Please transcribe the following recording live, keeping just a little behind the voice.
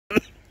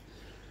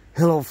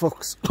Hello,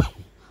 folks.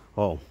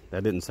 Oh,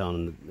 that didn't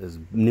sound as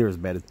near as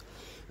bad as...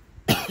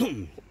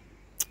 I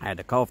had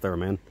to cough there,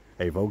 man.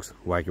 Hey, folks.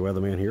 Wacky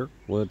Weatherman here.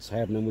 What's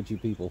happening with you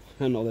people?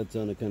 I know that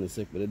sounded kind of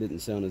sick, but it didn't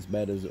sound as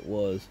bad as it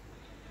was.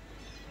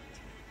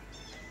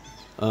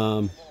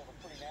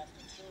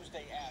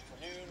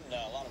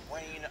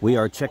 We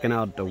are checking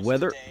out the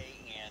weather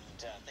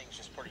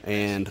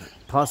and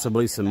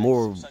possibly some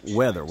more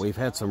weather. We've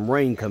had some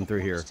rain come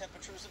through here,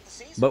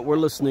 but we're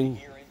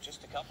listening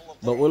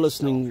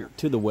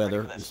to the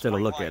weather instead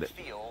of look at it.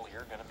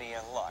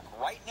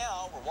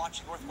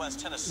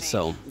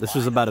 So this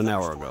was about an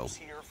hour ago.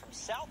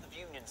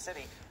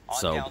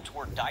 So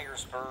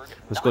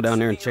let's go down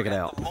there and check it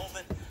out.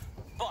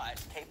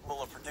 But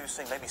capable of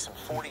producing maybe some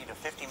 40 to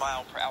 50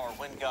 mile per hour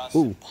wind gusts,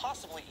 Ooh. and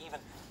possibly even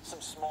some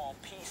small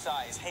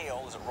pea-sized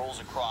hail as it rolls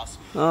across.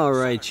 All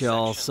right,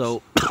 y'all.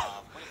 So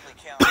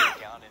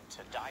down into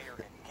Dyer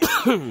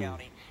and Gilbert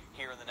County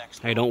here in the next.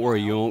 Hey, don't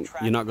worry, you're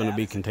not going to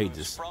be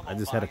contagious. I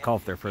just had a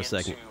cough there for a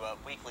second.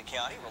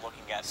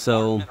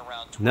 So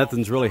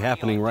nothing's really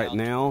happening right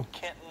now.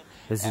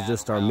 This is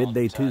just our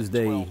Midday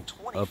Tuesday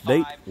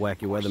update,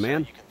 Wacky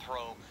Weatherman. You can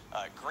throw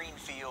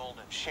Greenfield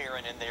and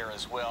Sharon in there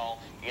as well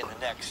in the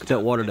next Look at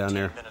that water down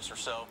there. minutes or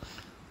so.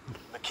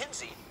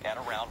 McKenzie at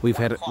around We've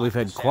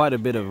had quite a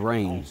bit of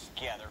rain.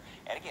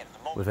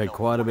 We've had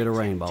quite a bit of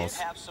rain, boss.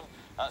 Did have some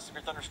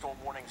severe thunderstorm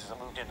warnings as I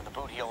moved into the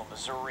Boot Heel of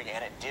Missouri,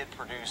 and it did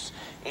produce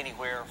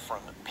anywhere from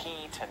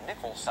pea to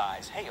nickel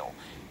size hail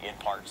in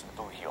parts of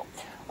the Boot Heel.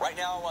 Right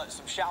now,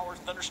 some showers,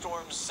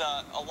 thunderstorms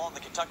along the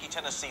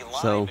Kentucky-Tennessee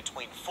line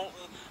between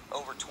Fulton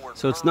over toward.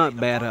 So it's not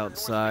bad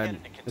outside.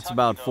 It's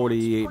about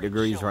 48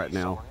 degrees right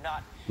now.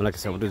 But like I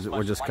said,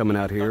 we're just coming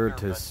out here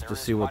to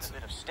see what's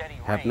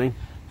happening.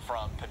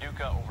 From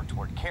Paducah over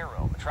toward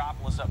Cairo,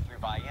 Metropolis up through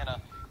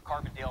Vienna,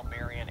 Carbondale,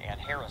 Marion, and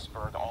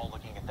Harrisburg, all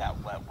looking at that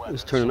wet weather.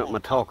 Just turning up my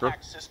talker.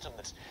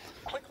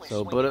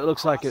 So, but it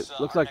looks like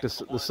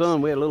the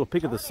sun. We had a little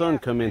peek of the sun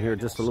come in here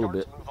just a little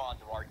bit. Move on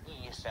to our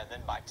east, and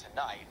then by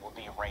tonight will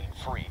be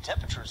rain-free.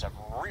 Temperatures have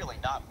really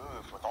not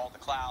moved with all the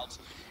clouds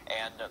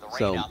and the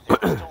rain out there.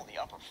 It's still in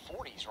the upper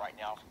 40s right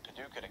now from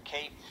Paducah to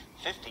Cape,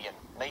 50 in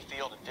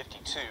Mayfield, and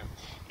 52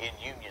 in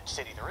Union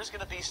City. There is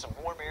going to be some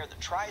warm air that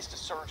tries to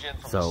surge in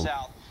from the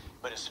south.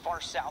 But as far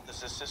south as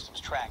this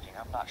system's tracking,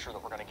 I'm not sure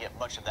that we're going to get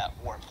much of that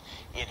warmth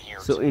in here.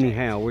 So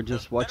anyhow, we're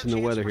just watching the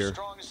weather here.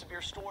 Strong and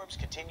severe storms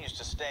continues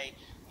to stay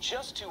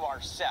just to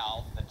our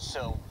south, and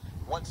so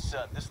once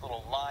this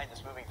little line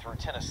that's moving through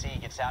Tennessee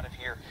gets out of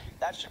here,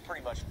 that should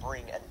pretty much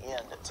bring an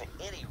end to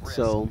any risk.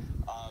 So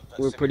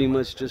we're pretty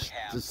much just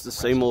the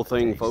same old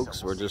thing,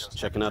 folks. We're just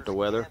checking out the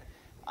weather.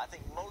 I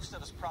think most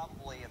of us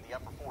probably in the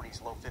upper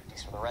 40s, low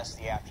 50s for the rest of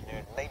the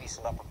afternoon, maybe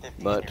some upper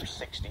 50s near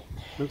 60.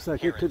 Looks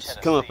like it could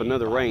come up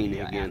another rain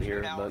again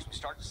here, but we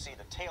start to see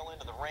the tail end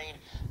of the rain.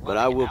 But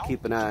I will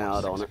keep an eye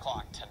out on it.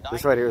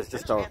 This right here is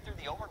just our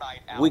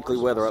weekly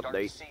weather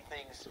update. See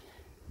things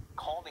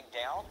calming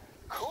down,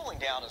 cooling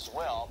down as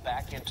well,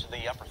 back into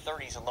the upper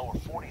 30s and lower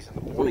 40s in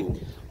the morning.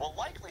 We'll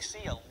likely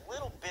see a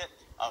little bit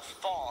of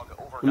fog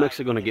overnight. I'm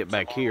actually going to get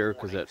back here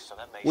because that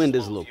wind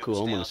is a little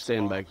cool. I'm going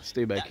to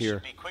stay back here.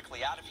 Should be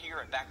quickly out of here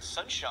and back to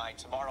sunshine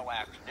tomorrow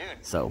afternoon.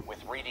 So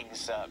with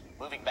readings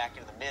moving back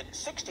into the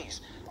mid-60s.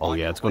 Oh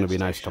yeah, it's going to be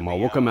nice tomorrow.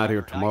 We'll come out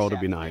here tomorrow to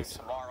be nice.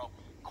 Tomorrow,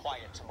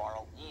 quiet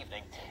tomorrow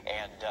evening,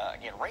 and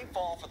again,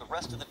 rainfall for the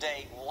rest of the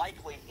day,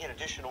 likely in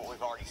addition to what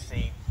we've already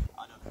seen,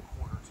 another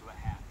quarter to a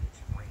half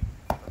inch of rain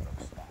for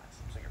those spots.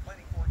 So your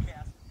planning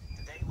forecast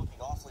today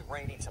looking awfully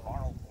rainy.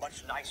 Tomorrow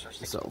much nicer,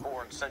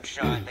 64 and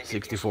sunshine, maybe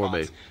 64,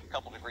 babe. A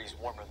couple degrees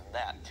warmer than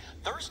that.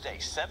 Thursday,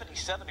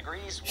 77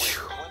 degrees with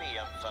plenty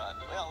of,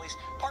 well, at least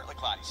partly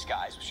cloudy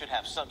skies. We should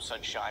have some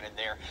sunshine in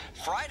there.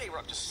 Friday, we're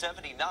up to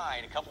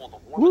 79, a couple of the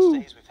warmest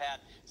days we've had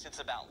since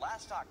about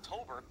last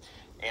October,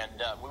 and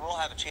we will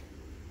have a chance.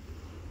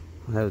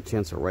 I had a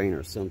chance of rain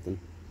or something,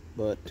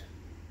 but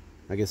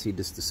I guess he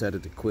just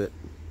decided to quit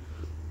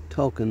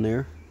talking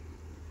there.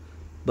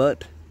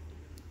 But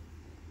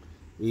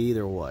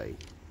either way,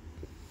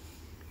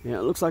 yeah,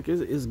 it looks like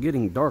it's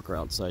getting darker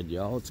outside,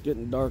 y'all. It's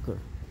getting darker,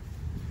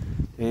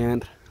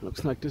 and it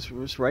looks like this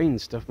rain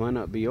stuff might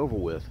not be over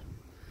with.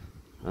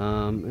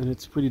 And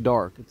it's pretty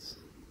dark. It's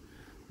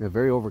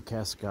very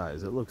overcast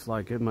skies. It looks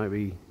like it might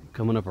be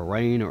coming up a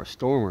rain or a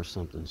storm or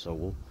something.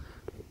 So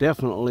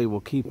we'll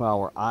keep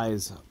our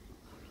eyes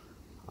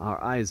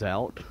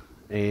out,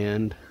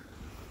 and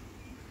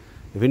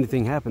if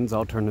anything happens,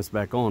 I'll turn this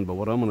back on. But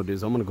what I'm going to do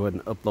is I'm going to go ahead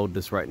and upload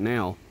this right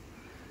now,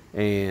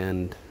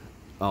 and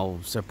I'll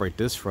separate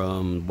this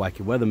from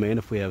Wacky Weatherman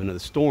if we have another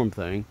storm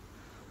thing.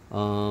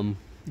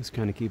 Just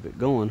kind of keep it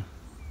going.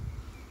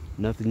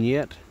 Nothing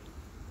yet.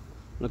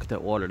 Look at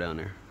that water down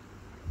there.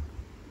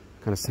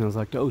 Kind of sounds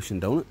like the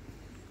ocean, don't it?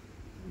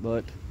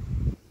 But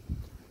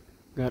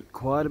got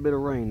quite a bit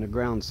of rain. The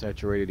ground's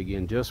saturated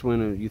again. Just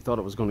when you thought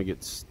it was going to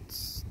get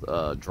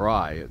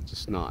dry, it's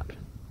just not.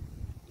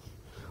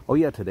 Oh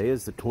yeah, today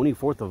is the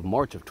 24th of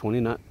March of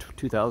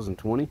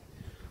 2020.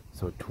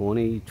 So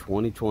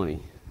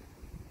 2020.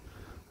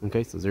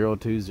 Okay, so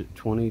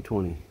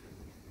 02-2020.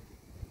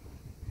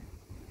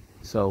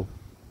 So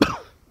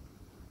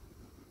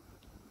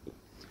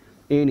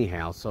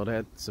anyhow, so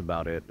that's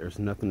about it. There's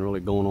nothing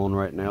really going on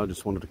right now.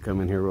 Just wanted to come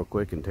in here real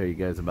quick and tell you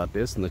guys about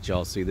this and let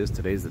y'all see this.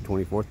 Today's the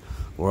 24th.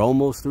 We're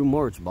almost through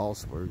March,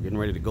 boss. We're getting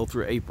ready to go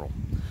through April.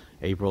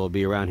 April will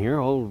be around here,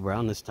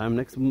 around this time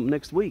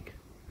next week.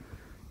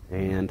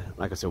 And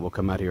like I said, we'll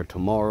come out here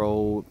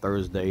tomorrow,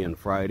 Thursday, and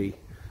Friday,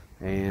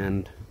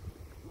 and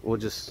we'll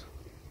just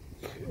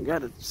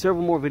got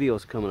several more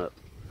videos coming up.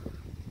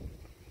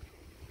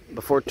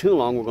 Before too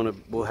long,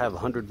 we'll have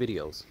 100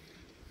 videos.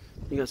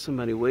 You got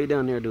somebody way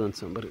down there doing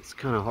something, but it's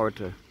kind of hard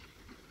to,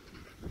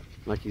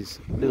 like he's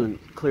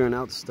clearing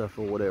out stuff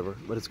or whatever.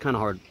 But it's kind of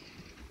hard.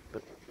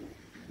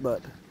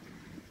 But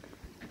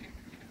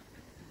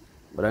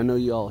I know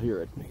you all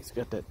hear it. He's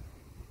got that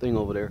thing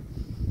over there.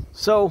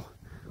 So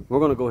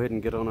we're gonna go ahead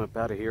and get on up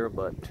out of here.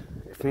 But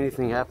if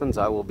anything happens,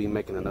 I will be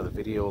making another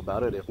video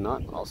about it. If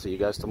not, I'll see you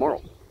guys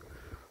tomorrow.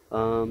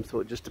 So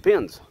it just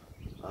depends.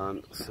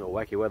 So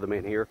Wacky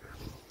Weatherman here.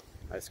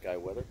 Nice sky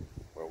weather,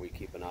 where we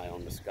keep an eye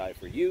on the sky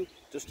for you,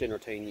 just to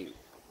entertain you,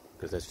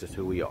 because that's just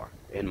who we are.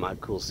 And my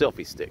cool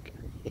selfie stick.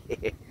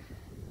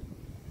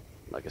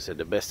 Like I said,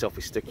 the best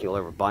selfie stick you'll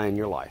ever buy in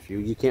your life.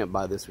 You can't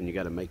buy this one, you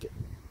got to make it.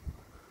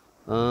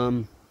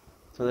 So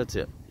that's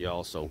it,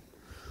 y'all. So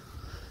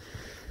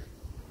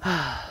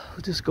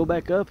we'll just go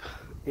back up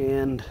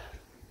and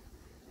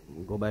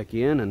we'll go back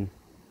in, and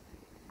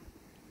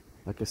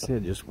like I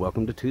said, just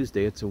welcome to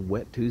Tuesday. It's a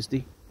wet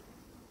Tuesday.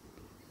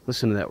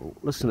 Listen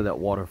to that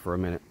water for a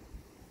minute.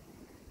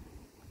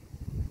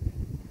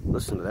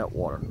 Listen to that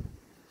water.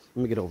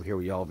 Let me get over here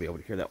where y'all will be able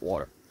to hear that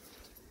water.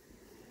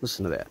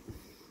 Listen to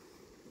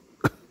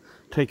that.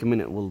 Take a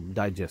minute and we'll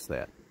digest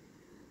that.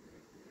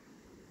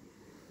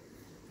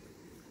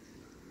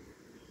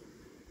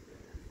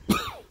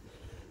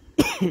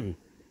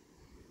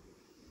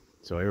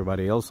 So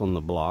everybody else on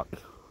the block,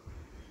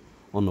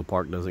 on the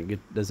park, doesn't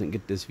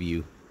get this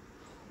view.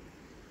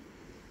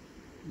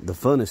 The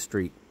funnest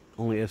street,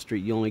 only F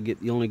Street, you only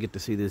get to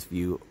see this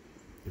view.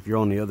 If you're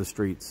on the other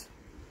streets,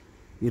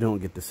 you don't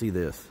get to see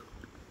this.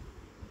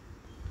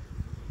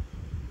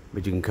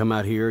 But you can come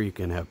out here, you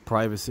can have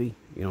privacy.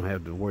 You don't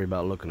have to worry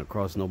about looking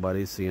across,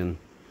 nobody seeing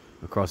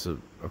across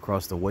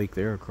the wake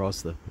there,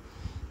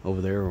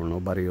 over there, or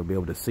nobody will be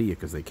able to see you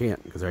because they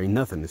can't, because there ain't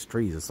nothing. It's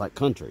trees. It's like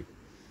country.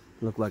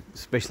 Look like,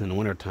 especially in the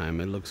wintertime,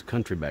 it looks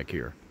country back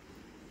here.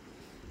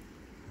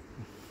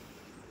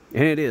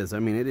 And it is. I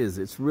mean, it is.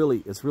 It's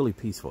really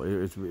peaceful.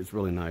 It's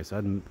really nice.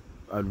 I'd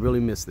really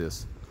miss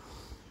this,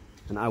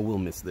 and I will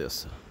miss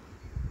this.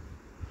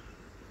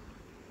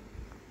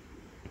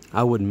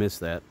 I wouldn't miss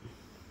that.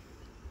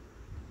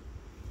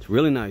 It's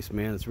really nice,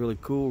 man. It's really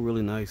cool.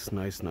 Really nice.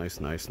 Nice. A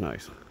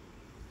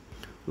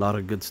lot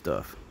of good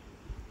stuff.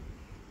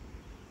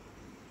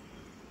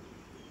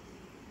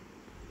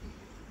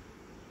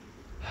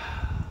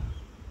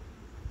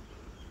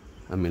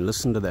 I mean,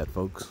 listen to that,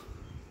 folks.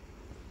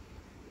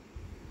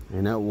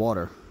 And that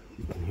water,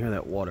 you can hear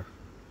that water.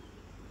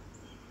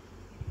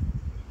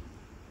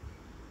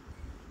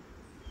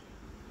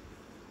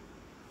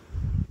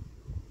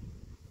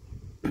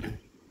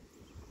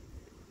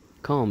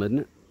 Calm, isn't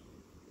it?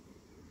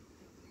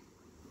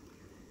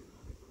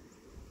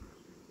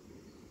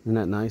 Isn't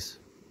that nice?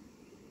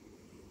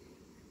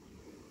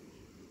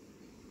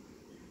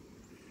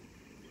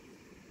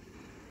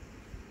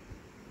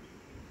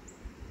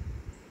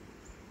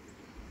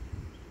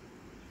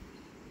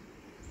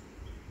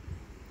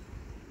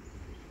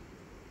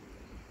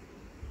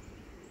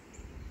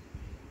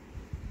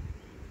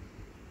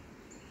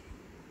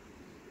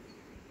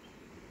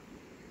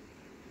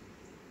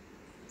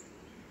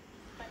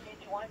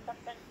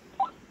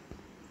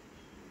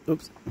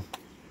 Oops.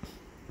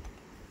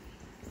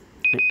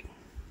 Hey.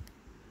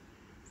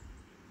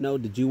 No,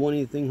 did you want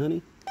anything,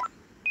 honey?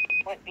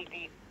 Went beep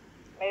beep.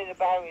 Maybe the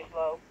battery's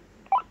low.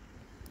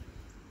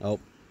 Oh,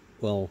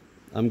 well,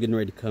 I'm getting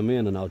ready to come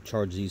in and I'll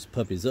charge these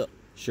puppies up,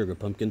 Sugar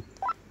Pumpkin.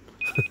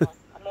 I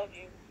love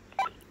you.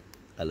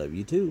 I love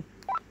you too.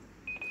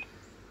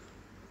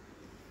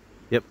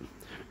 Yep,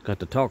 got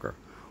the talker,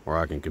 or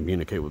I can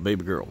communicate with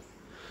baby girl.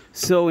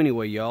 So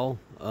anyway, y'all,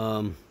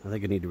 I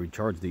think I need to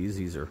recharge these.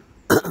 These are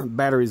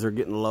batteries are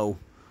getting low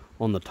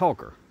on the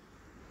talker.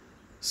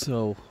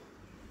 So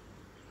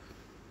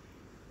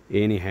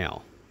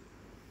anyhow,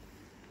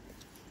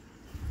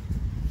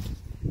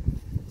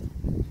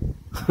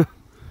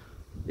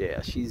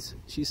 yeah, she's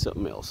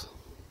something else.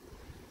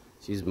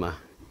 She's my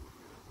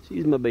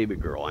baby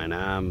girl, and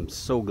I'm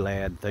so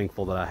glad,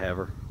 thankful that I have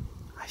her.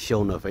 I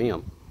sure enough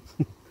am.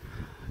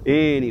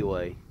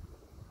 Anyway,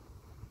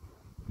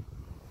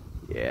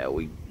 yeah,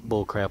 we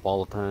bull crap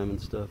all the time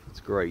and stuff. It's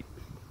great.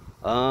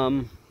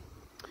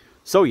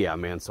 So yeah,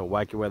 man, so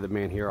Wacky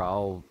Weatherman here.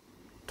 I'll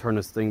turn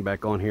this thing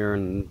back on here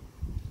in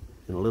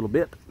a little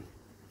bit.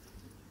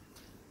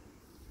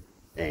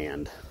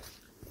 And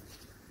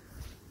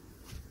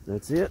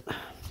that's it.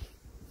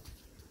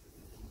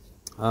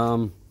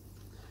 So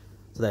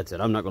that's it.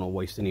 I'm not going to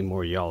waste any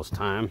more of y'all's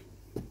time.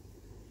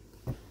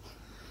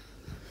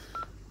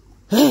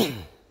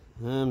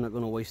 I'm not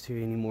going to waste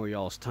any more of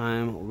y'all's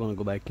time. We're going to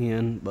go back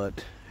in.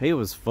 But, hey, it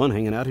was fun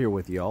hanging out here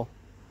with y'all.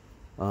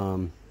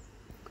 I'll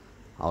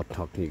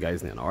talk to you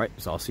guys then, alright?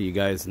 So I'll see you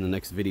guys in the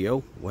next video.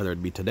 Whether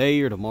it be today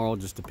or tomorrow,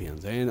 just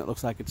depends. And it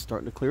looks like it's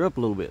starting to clear up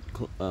a little bit.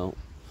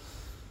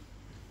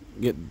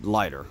 Get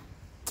lighter.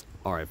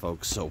 Alright,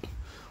 folks. So,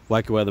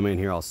 Wacky Weatherman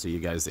here. I'll see you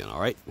guys then,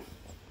 alright?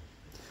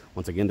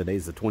 Once again,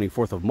 today's the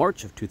 24th of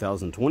March of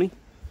 2020.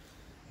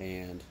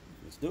 And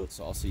let's do it.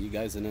 So I'll see you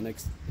guys in the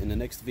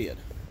next vid.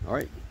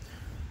 Alright?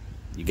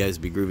 You guys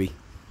be groovy.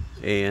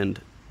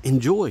 And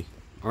enjoy.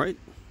 Alright?